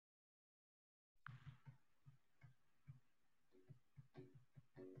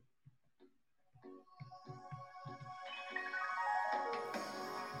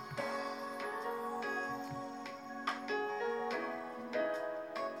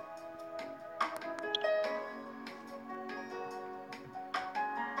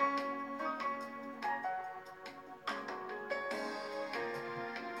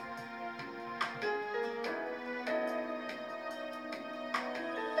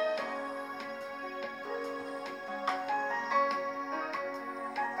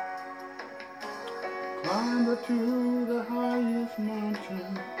Climbed up to the highest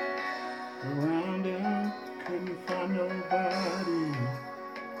mountain. Around down, couldn't find nobody.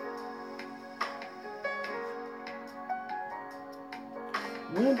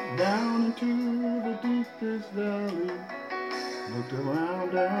 Went down into the deepest valley. Looked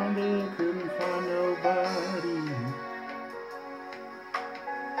around down there, couldn't find nobody.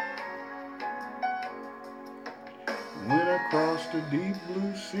 Went across the deep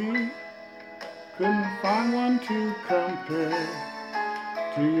blue sea. Couldn't find one to compare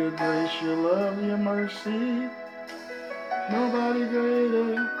to your grace, your love, your mercy. Nobody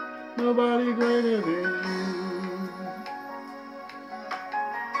greater than you.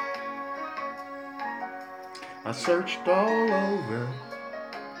 I searched all over,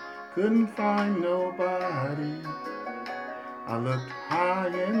 couldn't find nobody. I looked high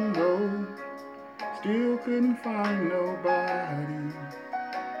and low, still couldn't find nobody.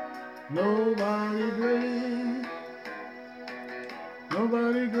 Nobody greater, Lord,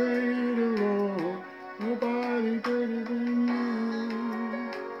 nobody greater than you. Nobody greater than you.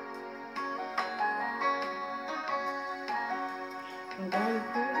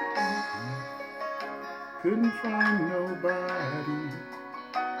 Couldn't find nobody.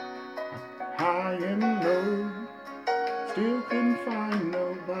 High and low, still couldn't find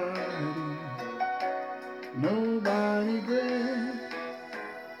nobody.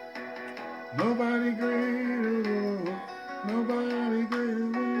 Nobody greater, Lord, nobody greater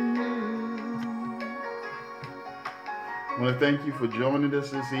than you. I want to thank you for joining us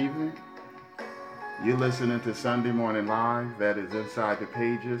this evening. You're listening to Sunday Morning Live, that is Inside the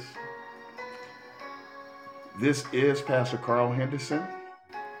Pages. This is Pastor Carl Henderson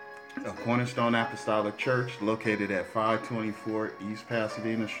of Cornerstone Apostolic Church, located at 524 East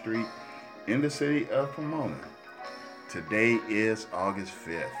Pasadena Street in the city of Pomona. Today is August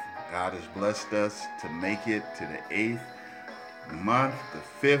 5th. God has blessed us to make it to the 8th month, the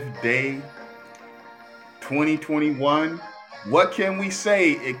 5th day, 2021. What can we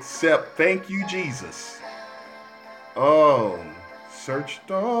say except thank you, Jesus? Oh,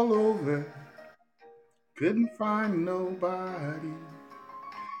 searched all over, couldn't find nobody.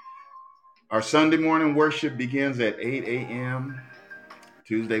 Our Sunday morning worship begins at 8 a.m.,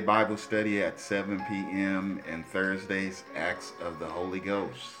 Tuesday Bible study at 7 p.m., and Thursdays, Acts of the Holy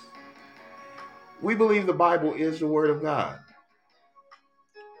Ghost. We believe the Bible is the Word of God.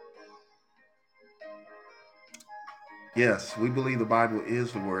 Yes, we believe the Bible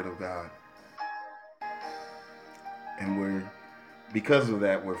is the Word of God. And because of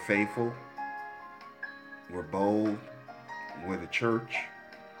that, we're faithful, we're bold, we're the church.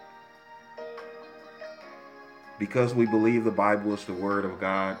 Because we believe the Bible is the Word of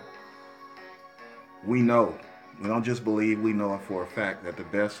God, we know, we don't just believe, we know it for a fact that the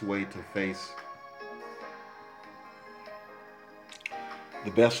best way to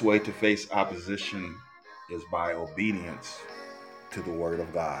face opposition is by obedience to the Word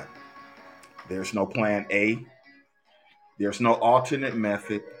of God. There's no plan A. There's no alternate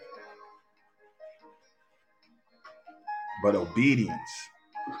method, but obedience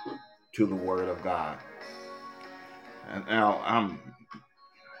to the Word of God. And now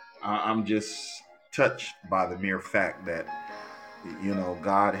I'm just touched by the mere fact that,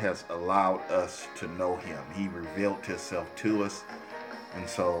 God has allowed us to know Him. He revealed Himself to us. And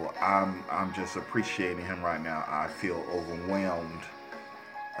so I'm just appreciating Him right now. I feel overwhelmed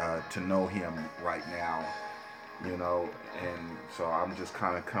to know Him right now, and so I'm just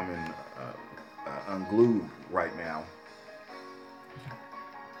kind of coming unglued right now.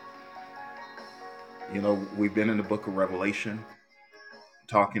 We've been in the book of Revelation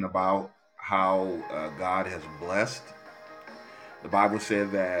talking about how God has blessed. The Bible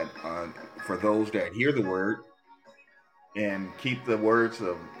said that for those that hear the word and keep the words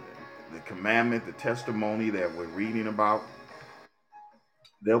of the commandment, the testimony that we're reading about,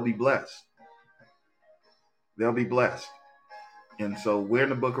 they'll be blessed. They'll be blessed. And so we're in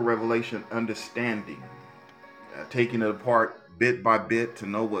the book of Revelation understanding, taking it apart bit by bit to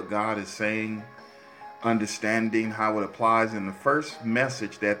know what God is saying, understanding how it applies. And the first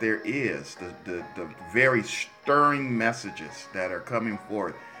message that there is, the very stirring messages that are coming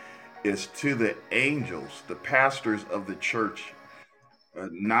forth, is to the angels, the pastors of the church,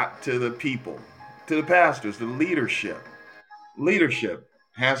 not to the people, to the pastors, the leadership. Leadership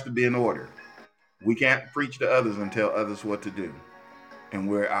has to be in order. We can't preach to others and tell others what to do, and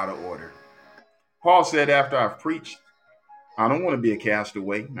we're out of order. Paul said, after I've preached, I don't want to be a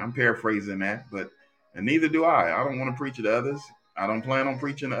castaway. I'm paraphrasing that, and neither do I. I don't want to preach to others. I don't plan on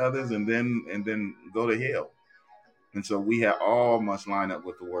preaching to others and then go to hell. And so we all must line up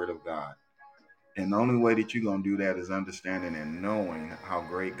with the Word of God. And the only way that you're going to do that is understanding and knowing how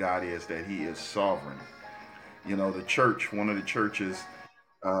great God is, that He is sovereign. You know, the church, one of the churches,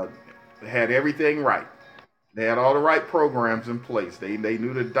 uh, had everything right. They had all the right programs in place. They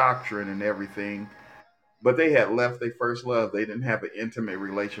knew the doctrine and everything, but they had left their first love. They didn't have an intimate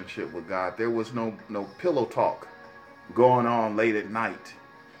relationship with God. There was no pillow talk going on late at night.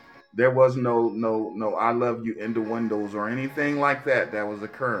 There was no I love you in the windows or anything like that that was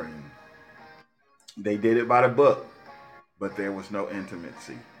occurring. They did it by the book, but there was no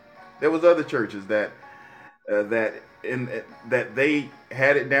intimacy. There was other churches that in that they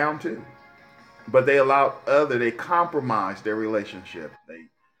had it down too, but they compromised their relationship.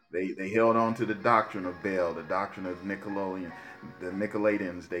 They held on to the doctrine of Baal, the doctrine of the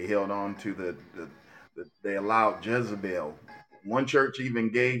Nicolaitans. They held on to they allowed Jezebel. One church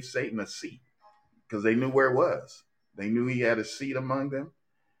even gave Satan a seat because they knew where it was. They knew he had a seat among them,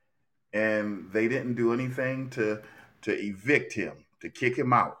 and they didn't do anything to evict him, to kick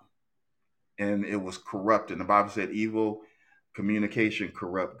him out. And it was corrupt. And the Bible said, "Evil communication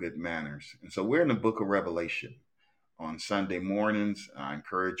corrupt good manners." And so we're in the book of Revelation on Sunday mornings. I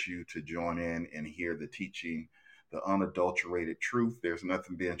encourage you to join in and hear the teaching, the unadulterated truth. There's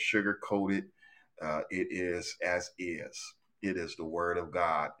nothing being sugar coated. It is as is. It is the word of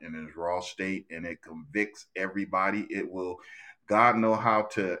God in its raw state, and it convicts everybody. It will, God know how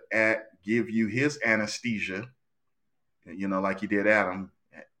to give you his anesthesia, you know, like he did Adam.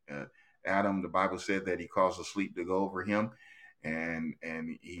 Uh, Adam, the Bible said that he caused the sleep to go over him, and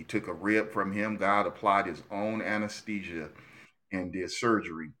he took a rib from him. God applied his own anesthesia and did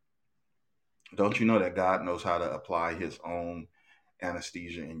surgery. Don't you know that God knows how to apply his own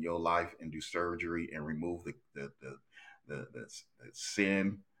anesthesia in your life and do surgery and remove the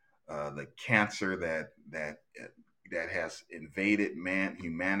sin, the cancer that has invaded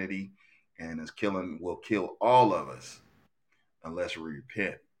humanity and will kill all of us unless we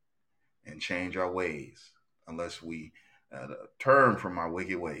repent and change our ways, unless we turn from our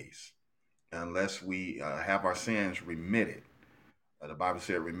wicked ways, unless we have our sins remitted. The Bible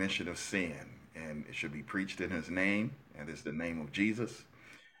said remission of sin, and it should be preached in his name, and it's the name of Jesus.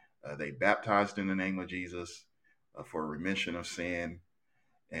 They baptized in the name of Jesus for remission of sin.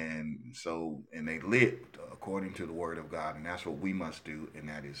 And they lived according to the word of God. And that's what we must do, and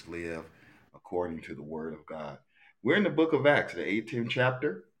that is live according to the word of God. We're in the book of Acts, the 18th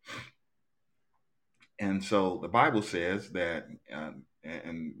chapter. And so the Bible says that,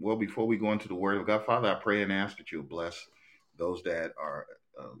 and well, before we go into the Word of God, Father, I pray and ask that you'll bless those that are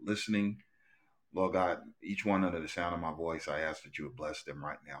listening. Lord God, each one under the sound of my voice, I ask that you would bless them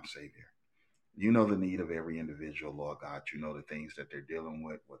right now, Savior. You know the need of every individual, Lord God. You know the things that they're dealing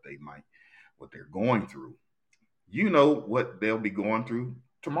with, what they're going through. You know what they'll be going through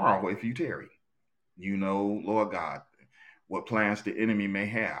tomorrow if you tarry. You know, Lord God, what plans the enemy may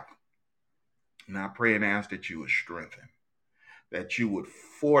have. And I pray and ask that you would strengthen, that you would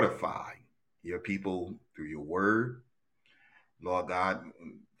fortify your people through your word. Lord God,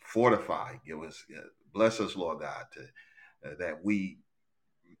 fortify, bless us, Lord God, that we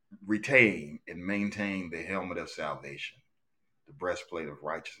retain and maintain the helmet of salvation, the breastplate of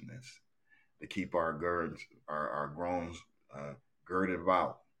righteousness, to keep our groans girded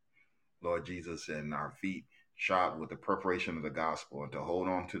about, Lord Jesus, and our feet shod with the preparation of the gospel, and to hold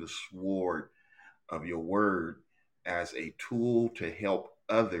on to the sword of your word as a tool to help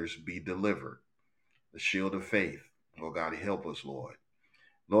others be delivered, the shield of faith. Lord God, help us, Lord.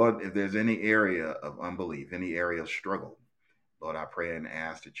 Lord, if there's any area of unbelief, any area of struggle, Lord, I pray and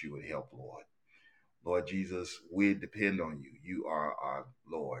ask that you would help, Lord. Lord Jesus, we depend on you. You are our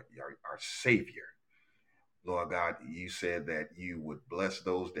Lord, our Savior. Lord God, you said that you would bless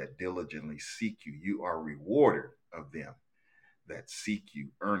those that diligently seek you. You are a rewarder of them that seek you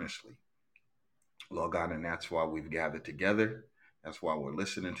earnestly. Lord God, and that's why we've gathered together. That's why we're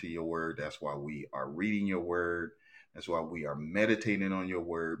listening to your word. That's why we are reading your word. That's why we are meditating on your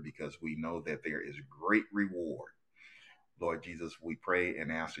word, because we know that there is great reward. Lord Jesus, we pray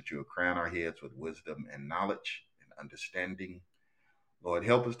and ask that you will crown our heads with wisdom and knowledge and understanding. Lord,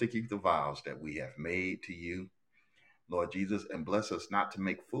 help us to keep the vows that we have made to you, Lord Jesus, and bless us not to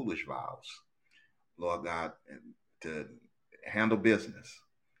make foolish vows, Lord God, and to handle business,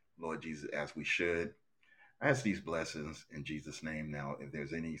 Lord Jesus, as we should. I ask these blessings in Jesus' name now. If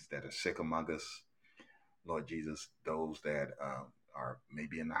there's any that are sick among us, Lord Jesus, those that are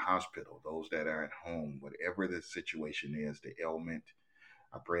maybe in the hospital, those that are at home, whatever the situation is, the ailment,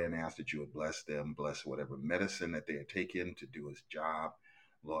 I pray and ask that you would bless them, bless whatever medicine that they are taking to do its job.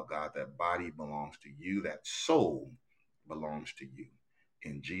 Lord God, that body belongs to you, that soul belongs to you.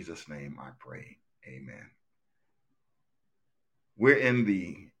 In Jesus' name I pray. Amen. We're in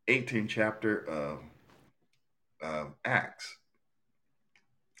the 18th chapter of Acts.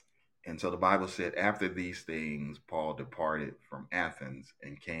 And so the Bible said, after these things, Paul departed from Athens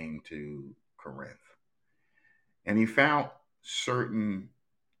and came to Corinth. And certain,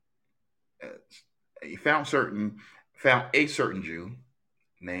 uh, he found a certain Jew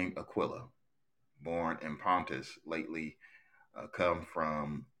named Aquila, born in Pontus, lately come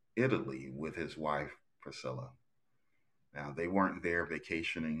from Italy with his wife Priscilla. Now they weren't there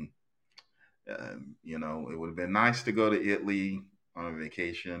vacationing. It would have been nice to go to Italy on a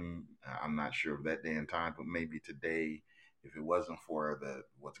vacation. I'm not sure of that day and time, but maybe today, if it wasn't for the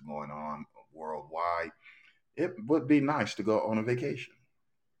what's going on worldwide, it would be nice to go on a vacation,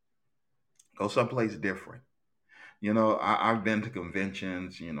 go someplace different. I've been to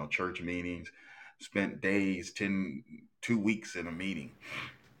conventions, church meetings, spent days, 2 weeks in a meeting,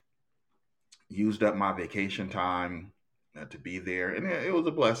 used up my vacation time to be there, and it was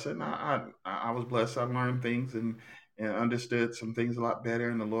a blessing. I was blessed. I learned things and understood some things a lot better,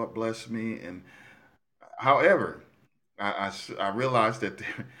 and the Lord blessed me. And however, I realized that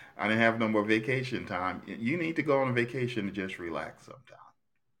I didn't have no more vacation time. You need to go on a vacation to just relax sometime.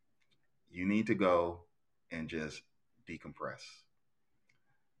 You need to go and just decompress,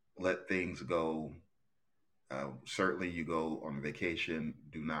 let things go. Certainly, you go on vacation,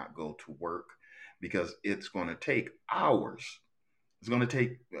 do not go to work because it's going to take hours. It's going to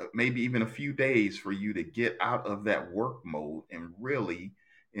take maybe even a few days for you to get out of that work mode and really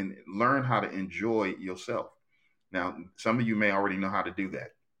and learn how to enjoy yourself. Now, some of you may already know how to do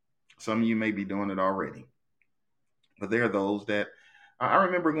that. Some of you may be doing it already. But there are those that I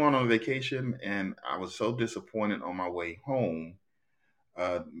remember going on vacation and I was so disappointed on my way home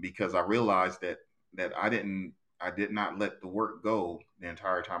because I realized that I did not let the work go the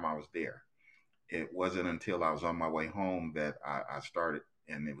entire time I was there. It wasn't until I was on my way home that I started,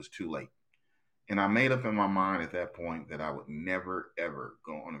 and it was too late. And I made up in my mind at that point that I would never ever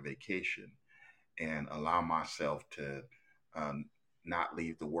go on a vacation and allow myself to um, not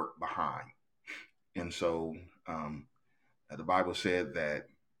leave the work behind. And so the Bible said that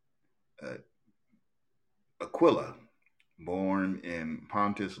uh, Aquila, born in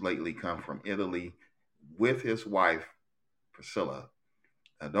Pontus, lately come from Italy with his wife Priscilla.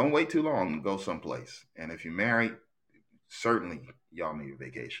 Don't wait too long to go someplace. And if you're married, certainly y'all need a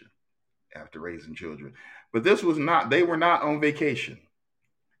vacation after raising children. But this was not, they were not on vacation.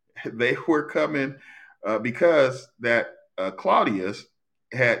 They were coming because that Claudius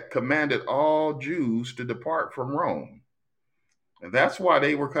had commanded all Jews to depart from Rome. And that's why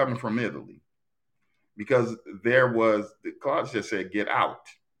they were coming from Italy, because Claudius just said, get out.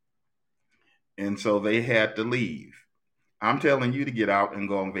 And so they had to leave. I'm telling you to get out and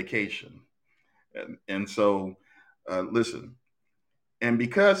go on vacation. And so, listen, and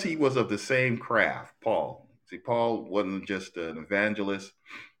because he was of the same craft, Paul wasn't just an evangelist,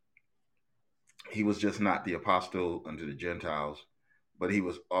 he was just not the apostle unto the Gentiles, but he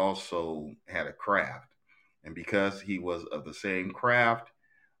was also had a craft. And because he was of the same craft,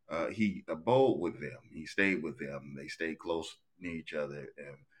 he abode with them. He stayed with them. They stayed close to each other.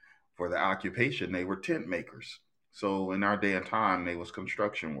 And for the occupation, they were tent makers. So in our day and time, they was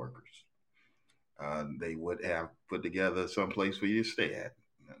construction workers. They would have put together some place for you to stay at,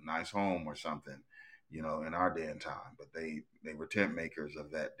 a nice home or something, in our day and time. But they were tent makers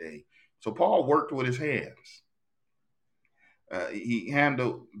of that day. So Paul worked with his hands. He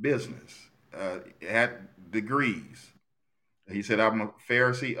handled business. Had degrees. He said, "I'm a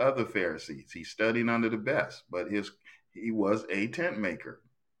Pharisee of the Pharisees." He studied under the best, but he was a tent maker.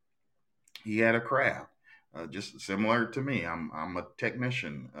 He had a craft, just similar to me. I'm a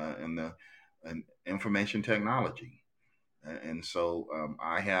technician in the in information technology. And so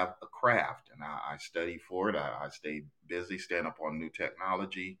I have a craft and I study for it. I stay busy, stand up on new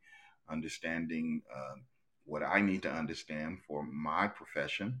technology, understanding what I need to understand for my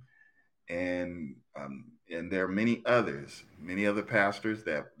profession. And there are many other pastors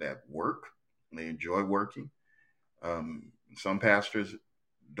that work. They enjoy working. Some pastors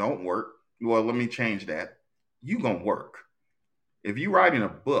don't work. Well, let me change that. You gonna work. If you writing a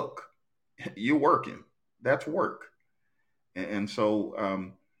book, you're working. That's work. And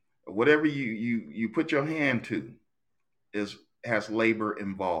so whatever you put your hand to is has labor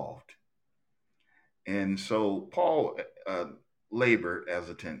involved. And so Paul labored as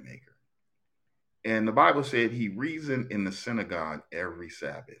a tent maker. And the Bible said he reasoned in the synagogue every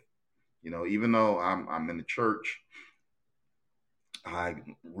Sabbath. Even though I'm in the church, I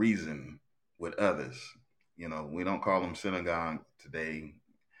reason with others. We don't call them synagogue today.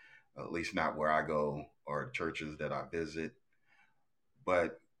 at least not where I go or churches that I visit.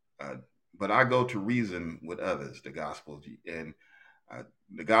 But uh, but I go to reason with others the gospel, and uh,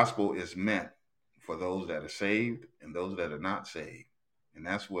 the gospel is meant for those that are saved and those that are not saved, and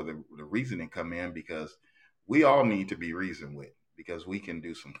that's where the reasoning come in, because we all need to be reasoned with, because we can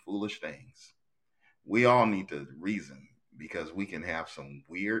do some foolish things. We all need to reason because we can have some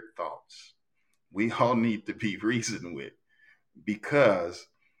weird thoughts. We all need to be reasoned with because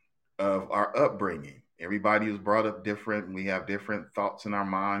of our upbringing. Everybody was brought up different, and we have different thoughts in our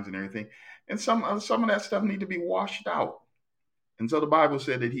minds and everything. And some of that stuff need to be washed out. And so the Bible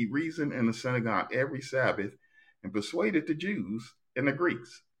said that he reasoned in the synagogue every Sabbath and persuaded the Jews and the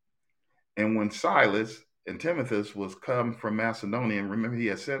Greeks. And when Silas and Timothy was come from Macedonia, and remember he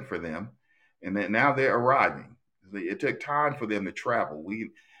had sent for them, and then now they're arriving. It took time for them to travel. We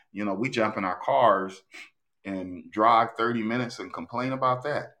jump in our cars and drive 30 minutes and complain about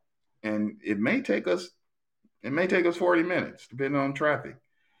that. And it may take us 40 minutes, depending on traffic.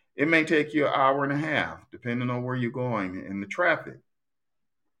 It may take you an hour and a half, depending on where you're going in the traffic.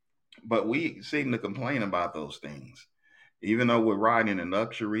 But we seem to complain about those things, even though we're riding in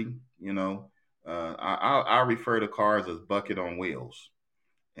luxury. I refer to cars as bucket on wheels.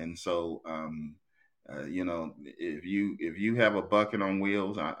 And so, if you have a bucket on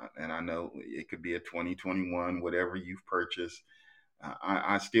wheels, and I know it could be a 2021, whatever you've purchased,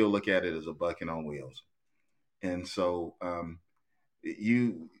 I still look at it as a bucket on wheels. And so,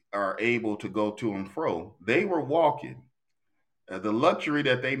 you are able to go to and fro. They were walking. The luxury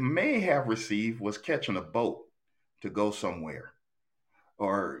that they may have received was catching a boat to go somewhere,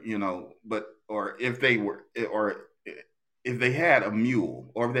 or if they had a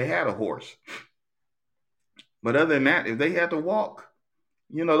mule, or if they had a horse. But other than that, if they had to walk,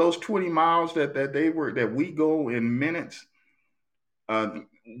 those 20 miles that we go in minutes, uh,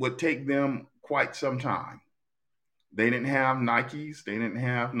 would take them quite some time. They didn't have Nikes. They didn't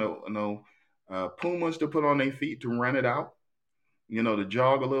have no Pumas to put on their feet to run it out. To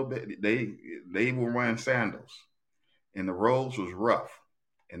jog a little bit. They were wearing sandals, and the roads was rough,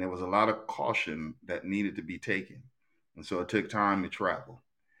 and there was a lot of caution that needed to be taken, and so it took time to travel.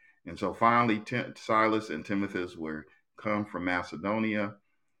 And so finally, Silas and Timothy were come from Macedonia,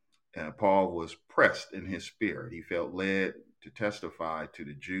 and Paul was pressed in his spirit. He felt led to testify to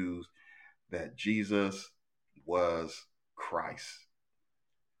the Jews that Jesus was Christ.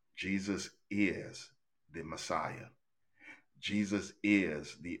 Jesus is the Messiah. Jesus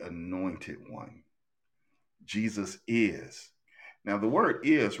is the anointed one. Jesus is. Now, the word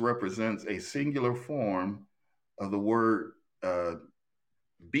is represents a singular form of the word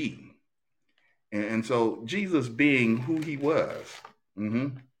be. And so Jesus being who he was,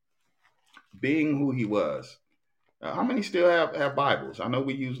 mhm, being who he was. How many still have Bibles? I know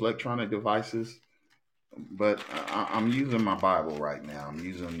we use electronic devices, but I'm using my Bible right now. I'm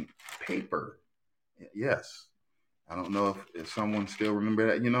using paper. Yes. I don't know if someone still remember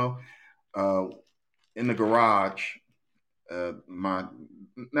that. Uh, in the garage, my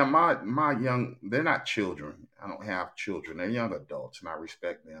young, they're not children. I don't have children. They're young adults, and I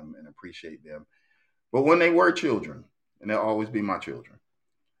respect them and appreciate them. But when they were children, and they'll always be my children,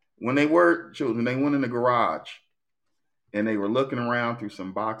 when they were children, they went in the garage and they were looking around through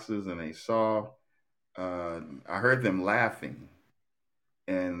some boxes, and they saw, I heard them laughing,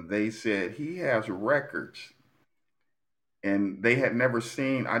 and they said, he has records. And they had never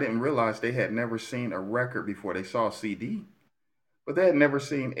seen, I didn't realize they had never seen a record before. They saw a CD, but they had never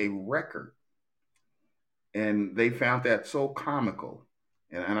seen a record. And they found that so comical.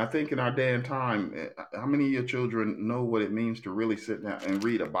 And I think in our day and time, how many of your children know what it means to really sit down and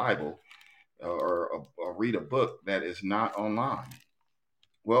read a Bible, or read a book that is not online?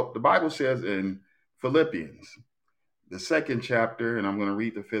 Well, the Bible says in Philippians, the second chapter, and I'm going to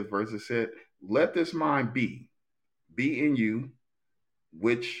read the 5th verse, it said, let this mind be in you,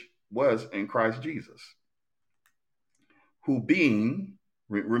 which was in Christ Jesus, who being,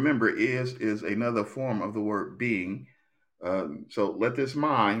 remember, is another form of the word being. So let this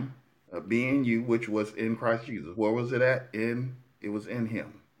mind be in you, which was in Christ Jesus. Where was it at? It was in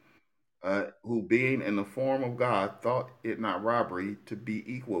him. Who being in the form of God thought it not robbery to be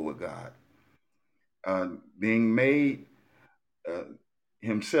equal with God, being made uh,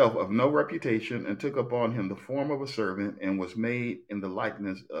 himself of no reputation, and took upon him the form of a servant, and was made in the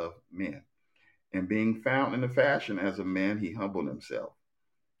likeness of men. And being found in the fashion as a man, he humbled himself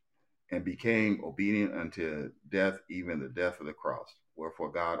and became obedient unto death, even the death of the cross.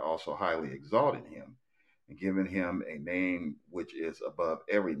 Wherefore God also highly exalted him and given him a name which is above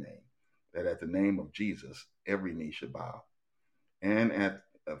every name, that at the name of Jesus every knee should bow, and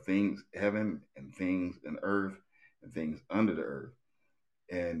of things heaven and things in earth and things under the earth,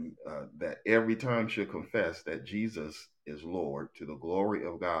 and that every tongue should confess that Jesus is Lord to the glory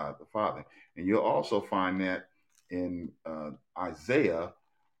of God the Father. And you'll also find that in Isaiah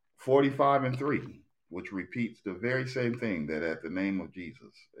 45:3, which repeats the very same thing, that at the name of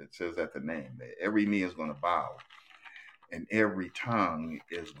Jesus, it says at the name, that every knee is going to bow and every tongue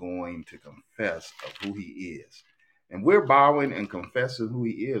is going to confess of who he is. And we're bowing and confessing who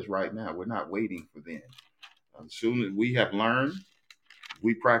he is right now. We're not waiting for them. As soon as we have learned,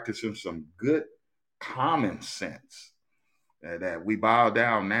 we practicing some good common sense, that we bow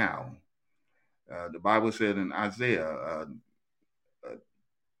down now. The Bible said in Isaiah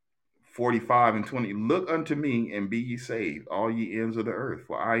 45:20, look unto me and be ye saved, all ye ends of the earth,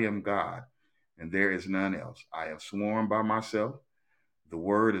 for I am God, and there is none else. I have sworn by myself, the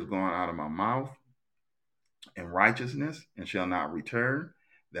word is gone out of my mouth in righteousness, and shall not return,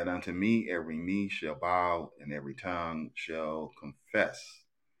 that unto me every knee shall bow and every tongue shall confess.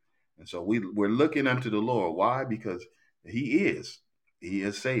 And so we're looking unto the Lord. Why? Because He is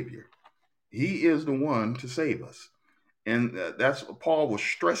Savior. He is the one to save us. And that's Paul was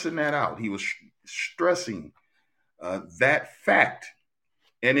stressing that out. He was stressing that fact,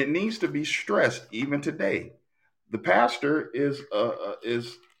 and it needs to be stressed even today. The pastor is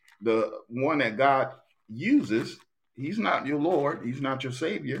the one that God uses. He's not your Lord. He's not your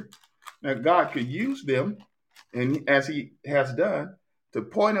Savior. Now God could use them, and as He has done, to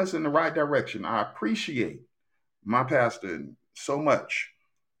point us in the right direction. I appreciate my pastor so much,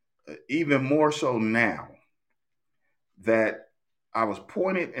 even more so now that I was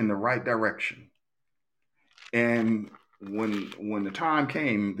pointed in the right direction. And when the time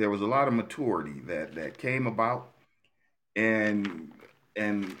came, there was a lot of maturity that came about, and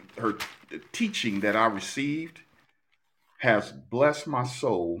her the teaching that I received has blessed my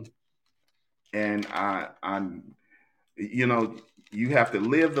soul. And I'm, you know, you have to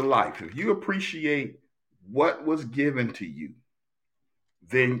live the life. If you appreciate what was given to you,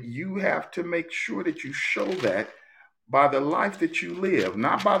 then you have to make sure that you show that by the life that you live,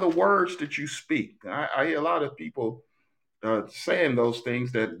 not by the words that you speak. I hear a lot of people saying those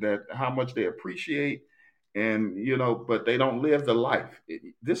things, that how much they appreciate, and but they don't live the life.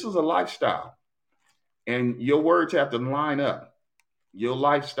 This is a lifestyle, and your words have to line up. Your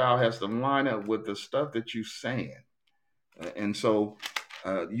lifestyle has to line up with the stuff that you're saying, and so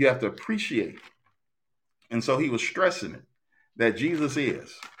you have to appreciate. And so he was stressing it, that Jesus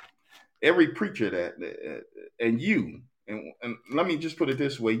is every preacher and you, and let me just put it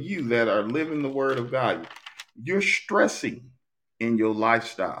this way: you that are living the Word of God, you're stressing in your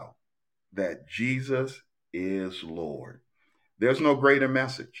lifestyle that Jesus is Lord. There's no greater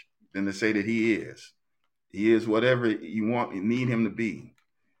message than to say that He is. He is whatever you need Him to be.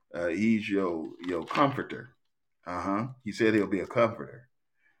 He's your comforter. He said He'll be a comforter.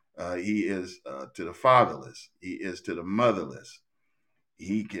 He is to the fatherless. He is to the motherless.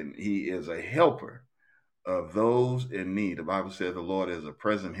 He is a helper of those in need. The Bible says the Lord is a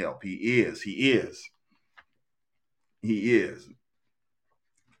present help. He is. He is. He is.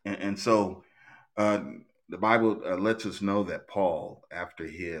 And so the Bible lets us know that Paul, after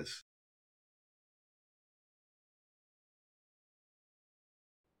his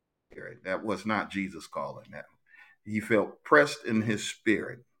that was not Jesus calling that. He felt pressed in his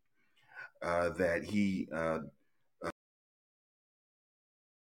spirit that he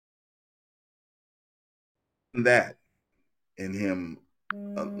that in him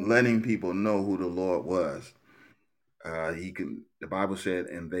letting people know who the Lord was. He can. The Bible said,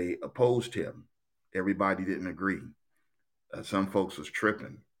 and they opposed him. Everybody didn't agree. Some folks was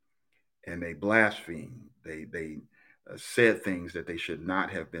tripping, and they blasphemed. They said things that they should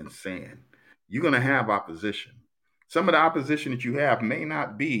not have been saying. You're going to have opposition. Some of the opposition that you have may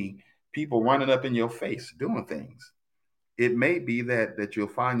not be people running up in your face doing things. It may be that you'll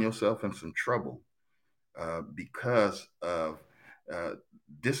find yourself in some trouble because of uh,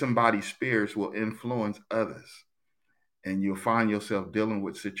 disembodied spirits will influence others, and you'll find yourself dealing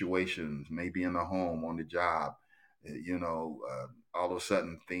with situations, maybe in the home, on the job. All of a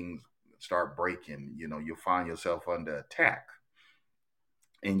sudden things start breaking. You'll find yourself under attack,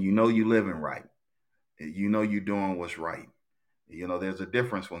 and you're living right. You're doing what's right. There's a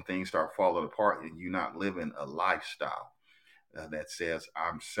difference when things start falling apart and you're not living a lifestyle that says,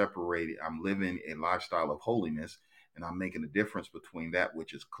 I'm separated, I'm living a lifestyle of holiness, and I'm making a difference between that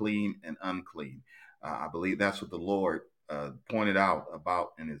which is clean and unclean. I believe that's what the Lord pointed out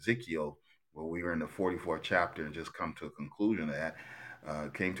about in Ezekiel, where we were in the 44th chapter and just come to a conclusion of that.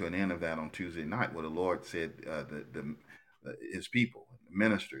 Came to an end of that on Tuesday night, where the Lord said his people,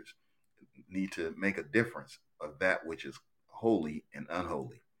 ministers need to make a difference of that which is holy and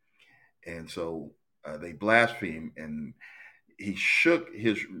unholy. And so they blasphemed, and he shook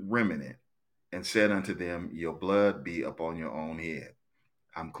his remnant and said unto them, your blood be upon your own head.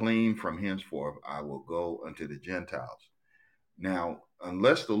 I'm clean from henceforth. I will go unto the Gentiles. Now,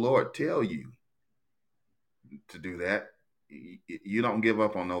 unless the Lord tell you to do that, you don't give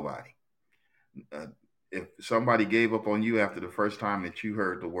up on nobody. If somebody gave up on you after the first time that you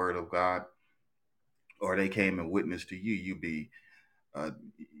heard the word of God, or they came and witnessed to you, you'd be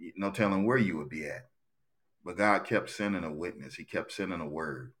no telling where you would be at. But God kept sending a witness. He kept sending a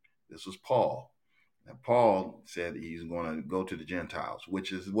word. This was Paul. And Paul said he's going to go to the Gentiles,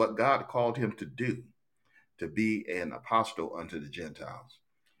 which is what God called him to do, to be an apostle unto the Gentiles.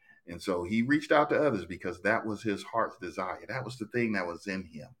 And so he reached out to others because that was his heart's desire. That was the thing that was in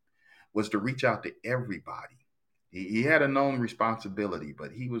him, was to reach out to everybody. He had a known responsibility,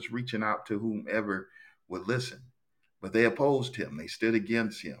 but he was reaching out to whomever would listen. But they opposed him. They stood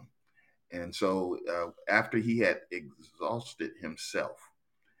against him. And so after he had exhausted himself,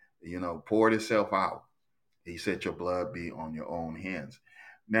 poured himself out, he said, your blood be on your own hands.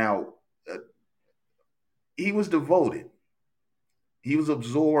 Now, he was devoted. He was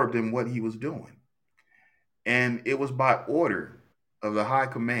absorbed in what he was doing. And it was by order of the high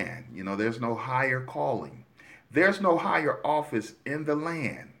command. There's no higher calling. There's no higher office in the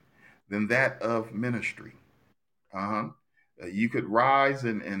land than that of ministry. Uh-huh. You could rise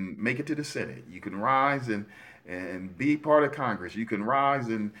and make it to the Senate. You can rise and be part of Congress. You can rise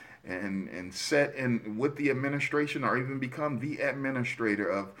and set in with the administration, or even become the administrator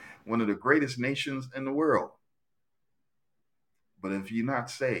of one of the greatest nations in the world. But if you're not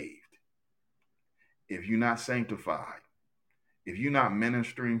saved, if you're not sanctified, if you're not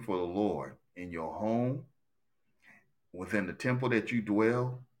ministering for the Lord in your home, within the temple that you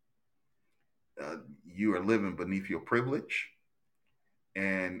dwell, you are living beneath your privilege.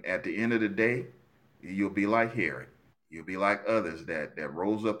 And at the end of the day, you'll be like Herod. You'll be like others that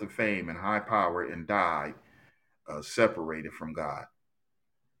rose up to fame and high power and died separated from God.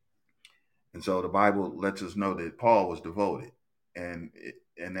 And so the Bible lets us know that Paul was devoted. And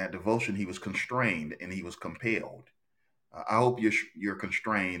in that devotion, he was constrained and he was compelled. I hope you're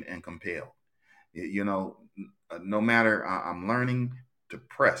constrained and compelled. No matter, I'm learning to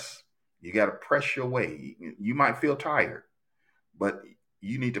press. You got to press your way. You might feel tired, but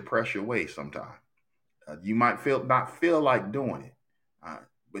you need to press your way sometime. You might not feel like doing it,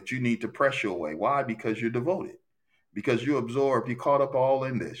 but you need to press your way. Why? Because you're devoted. Because you're absorbed. You're caught up all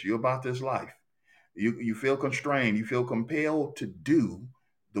in this. You're about this life. You feel constrained. You feel compelled to do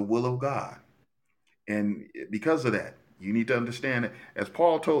the will of God. And because of that, you need to understand that, as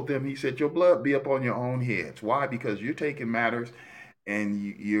Paul told them, he said, your blood be upon your own heads. Why? Because you're taking matters and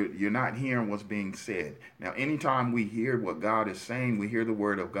you're not hearing what's being said. Now, anytime we hear what God is saying, we hear the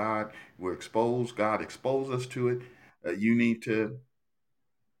word of God, we're exposed. God exposed us to it. You need to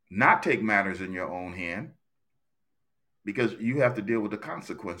not take matters in your own hand, because you have to deal with the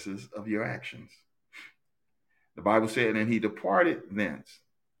consequences of your actions. The Bible said, and he departed thence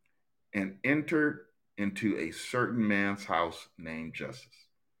and entered into a certain man's house named Justus,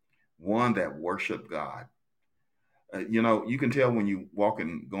 one that worshiped God. You can tell when you walk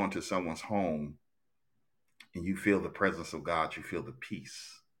and go into someone's home and you feel the presence of God, you feel the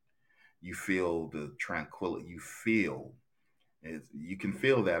peace, you feel the tranquility, you can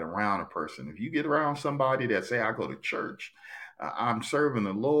feel that around a person. If you get around somebody that say, I go to church, I'm serving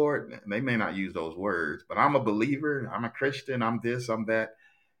the Lord, they may not use those words, but I'm a believer, I'm a Christian, I'm this, I'm that,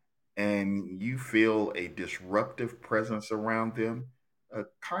 and you feel a disruptive presence around them,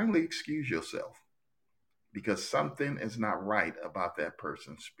 kindly excuse yourself, because something is not right about that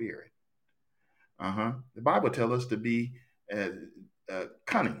person's spirit. The Bible tells us to be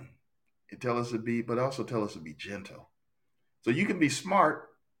cunning. It tells us to be, but also tells us to be gentle. So you can be smart,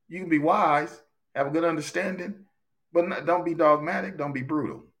 you can be wise, have a good understanding, but don't be dogmatic, don't be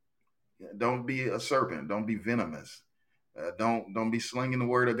brutal. Don't be a serpent, don't be venomous. Don't be slinging the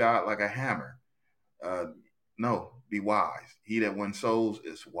word of God like a hammer. No, be wise. He that wins souls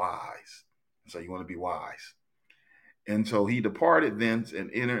is wise. So you want to be wise. And so he departed thence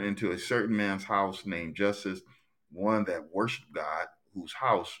and entered into a certain man's house named Justus, one that worshiped God, whose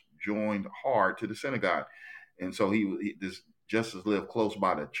house joined hard to the synagogue. And so this Justus lived close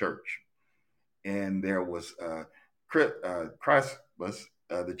by the church. And there was Crispus,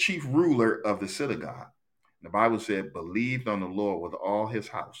 the chief ruler of the synagogue. The Bible said, believed on the Lord with all his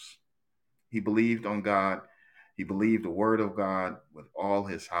house. He believed on God. He believed the word of God with all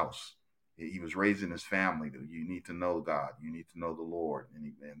his house. He was raising his family. You need to know God. You need to know the Lord.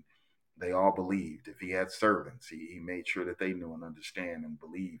 And they all believed. If he had servants, he made sure that they knew and understand and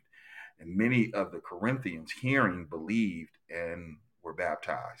believed. And many of the Corinthians hearing believed and were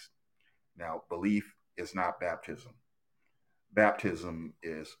baptized. Now, belief is not baptism. Baptism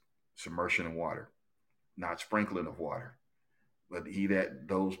is submersion in water, not sprinkling of water. But he that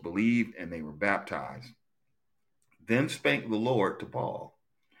those believed and they were baptized. Then spake the Lord to Paul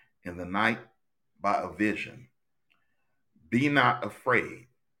in the night by a vision. Be not afraid,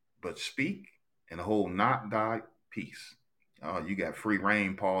 but speak and hold not thy peace. Oh, you got free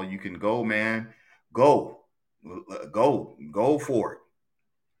reign, Paul. You can go, man. Go. Go for it.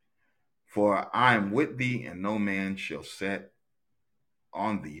 For I am with thee, and no man shall set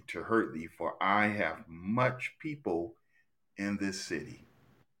on thee to hurt thee, for I have much people in this city.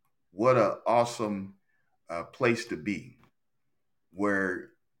 What an awesome place to be, where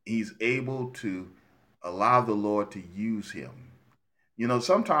he's able to allow the Lord to use him. You know,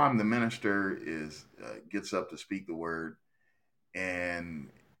 sometimes the minister is gets up to speak the word, and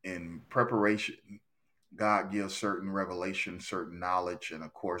in preparation, God gives certain revelation, certain knowledge, and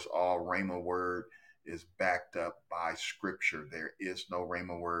of course, all Rhema word is backed up by Scripture. There is no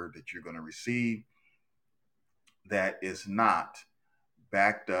Rhema word that you're going to receive that is not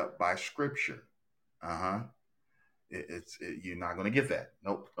backed up by Scripture. Uh-huh. You're not going to get that.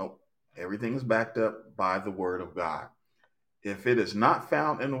 Nope, nope. Everything is backed up by the Word of God. If it is not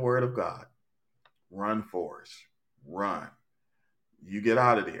found in the Word of God, run, Forrest. Run. You get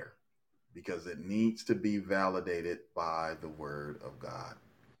out of there because it needs to be validated by the Word of God.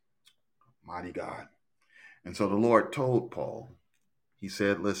 Mighty God. And so the Lord told Paul, he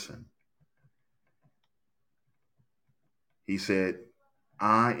said, listen, he said,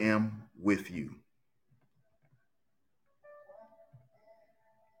 I am with you.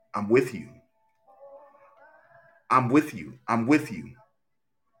 I'm with you. I'm with you. I'm with you.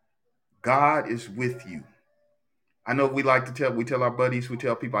 God is with you. I know we tell our buddies, we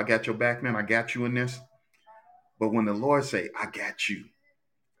tell people, I got your back, man. I got you in this. But when the Lord say, I got you,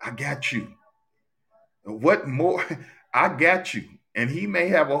 I got you. What more? I got you. And he may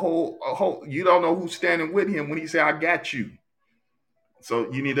have a whole, you don't know who's standing with him when he say, I got you.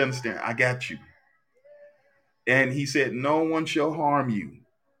 So you need to understand, I got you. And he said, no one shall harm you.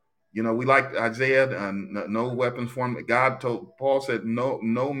 You know, we like Isaiah, no weapons formed. God told, Paul said,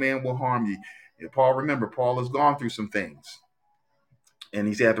 no man will harm you. And Paul, remember, Paul has gone through some things and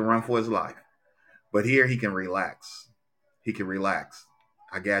he's had to run for his life. But here he can relax. He can relax.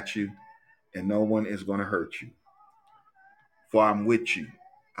 I got you, and no one is going to hurt you. For I'm with you.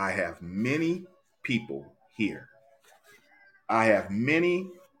 I have many people here. I have many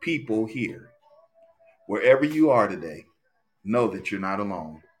people here. Wherever you are today, know that you're not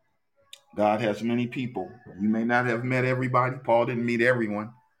alone. God has many people. You may not have met everybody. Paul didn't meet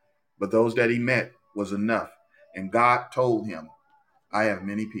everyone, but those that he met was enough. And God told him, I have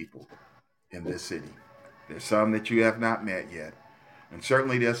many people in this city. There's some that you have not met yet. And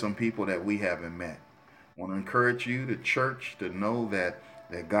certainly there's some people that we haven't met. I want to encourage you, the church, to know that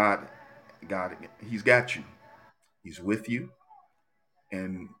God, he's got you. He's with you.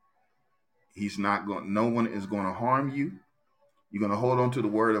 And he's not going, no one is going to harm you. You're going to hold on to the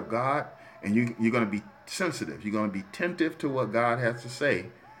word of God, and you're going to be sensitive. You're going to be attentive to what God has to say,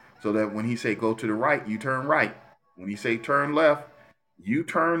 so that when he say go to the right, you turn right. When he say turn left, you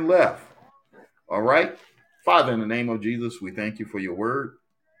turn left. All right? Father, in the name of Jesus, we thank you for your word.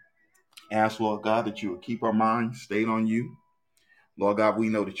 Ask, Lord God, that you will keep our minds stayed on you. Lord God, we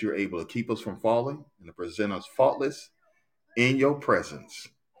know that you're able to keep us from falling and to present us faultless in your presence.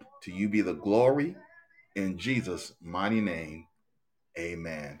 To you be the glory in Jesus' mighty name.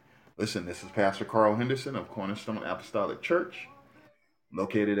 Amen. Listen, this is Pastor Carl Henderson of Cornerstone Apostolic Church,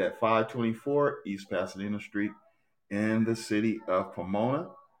 located at 524 East Pasadena Street in the city of Pomona.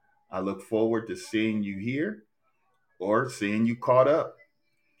 I look forward to seeing you here or seeing you caught up.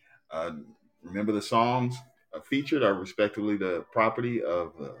 Uh, Remember, the songs featured are respectively the property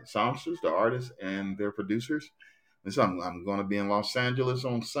of the songsters, the artists, and their producers. Listen, I'm going to be in Los Angeles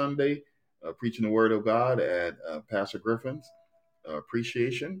on Sunday, preaching the word of God at Pastor Griffin's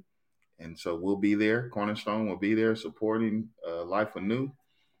Appreciation. And so we'll be there. Cornerstone will be there supporting Life Anew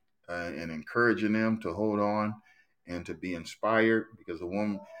and encouraging them to hold on and to be inspired, because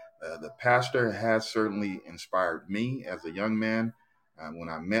the pastor has certainly inspired me as a young man. When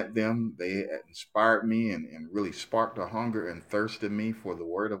I met them, they inspired me and really sparked a hunger and thirst in me for the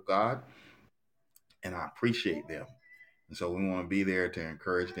word of God. And I appreciate them. And so we want to be there to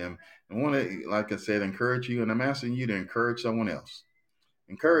encourage them. And want to, like I said, encourage you. And I'm asking you to encourage someone else.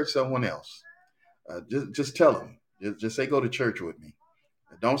 Encourage someone else. Just tell them. Just say, go to church with me.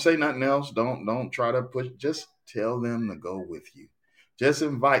 Don't say nothing else. Don't try to push. Just tell them to go with you. Just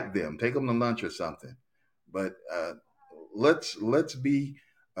invite them. Take them to lunch or something. But let's be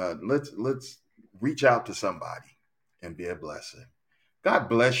let's reach out to somebody and be a blessing. God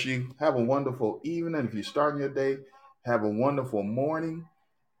bless you. Have a wonderful evening. If you're starting your day, have a wonderful morning,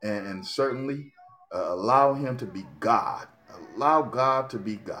 and certainly allow Him to be God. Allow God to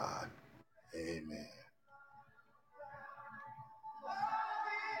be God. Amen.